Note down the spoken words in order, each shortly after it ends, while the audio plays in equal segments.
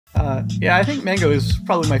Yeah, I think mango is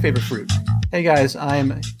probably my favorite fruit. Hey guys,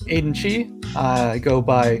 I'm Aiden Chi. I go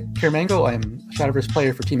by Pure Mango. I'm a Shadowverse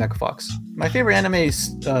player for Team Equifox. My favorite anime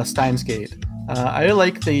is Steins Gate. I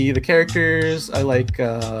like the characters. I like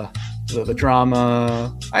the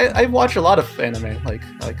drama. I watch a lot of anime, like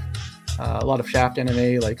a lot of Shaft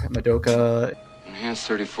anime, like Madoka. Enhanced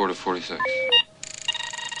 34 to 46.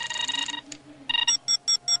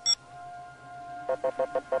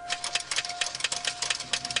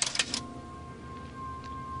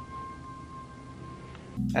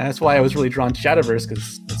 And that's why I was really drawn to Shadowverse,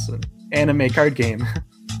 because it's an anime card game.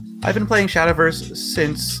 I've been playing Shadowverse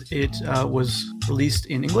since it was released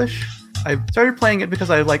in English. I started playing it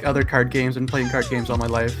because I like other card games and playing card games all my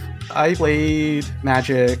life. I played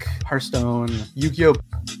Magic, Hearthstone, Yu-Gi-Oh!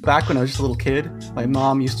 Back when I was just a little kid. My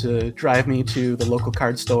mom used to drive me to the local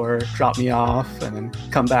card store, drop me off, and then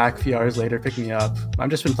come back a few hours later, pick me up. I've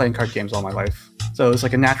just been playing card games all my life. So it was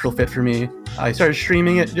like a natural fit for me. I started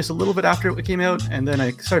streaming it just a little bit after it came out, and then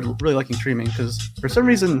I started really liking streaming because for some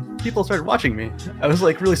reason people started watching me. I was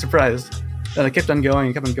like really surprised. And I kept on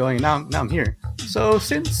going, and now I'm here. So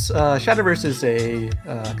since Shadowverse is a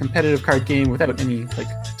competitive card game without any like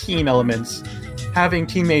team elements, having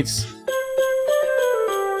teammates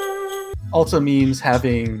also means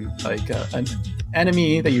having like an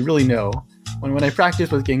enemy that you really know. When I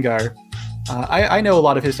practice with Gengar, I know a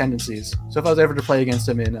lot of his tendencies. So if I was ever to play against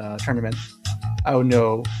him in a tournament, I would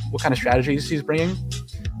know what kind of strategies he's bringing.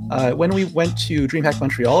 When we went to DreamHack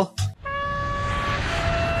Montreal,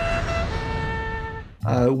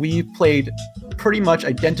 we played pretty much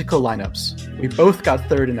identical lineups. We both got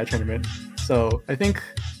third in that tournament. So I think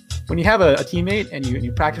when you have a teammate and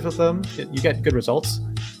you practice with them, you get good results.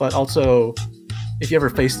 But also, if you ever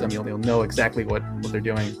face them, you'll know exactly what they're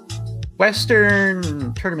doing.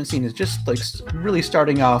 Western tournament scene is just like really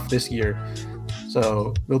starting off this year.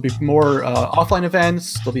 So there'll be more offline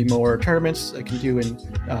events, there'll be more tournaments I can do in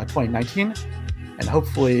 2019. And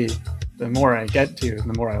hopefully, the more I get to,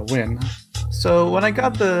 the more I'll win. So when I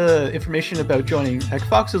got the information about joining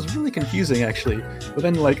Equifox, it was really confusing actually. But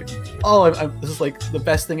then like, oh, this is like the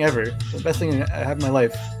best thing ever. The best thing I have in my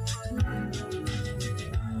life.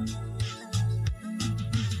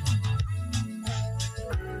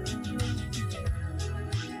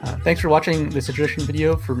 Thanks for watching this introduction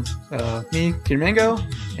video from me, Pure Mango,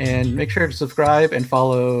 and make sure to subscribe and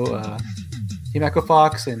follow Team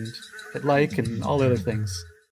Equifox and hit like and all the other things.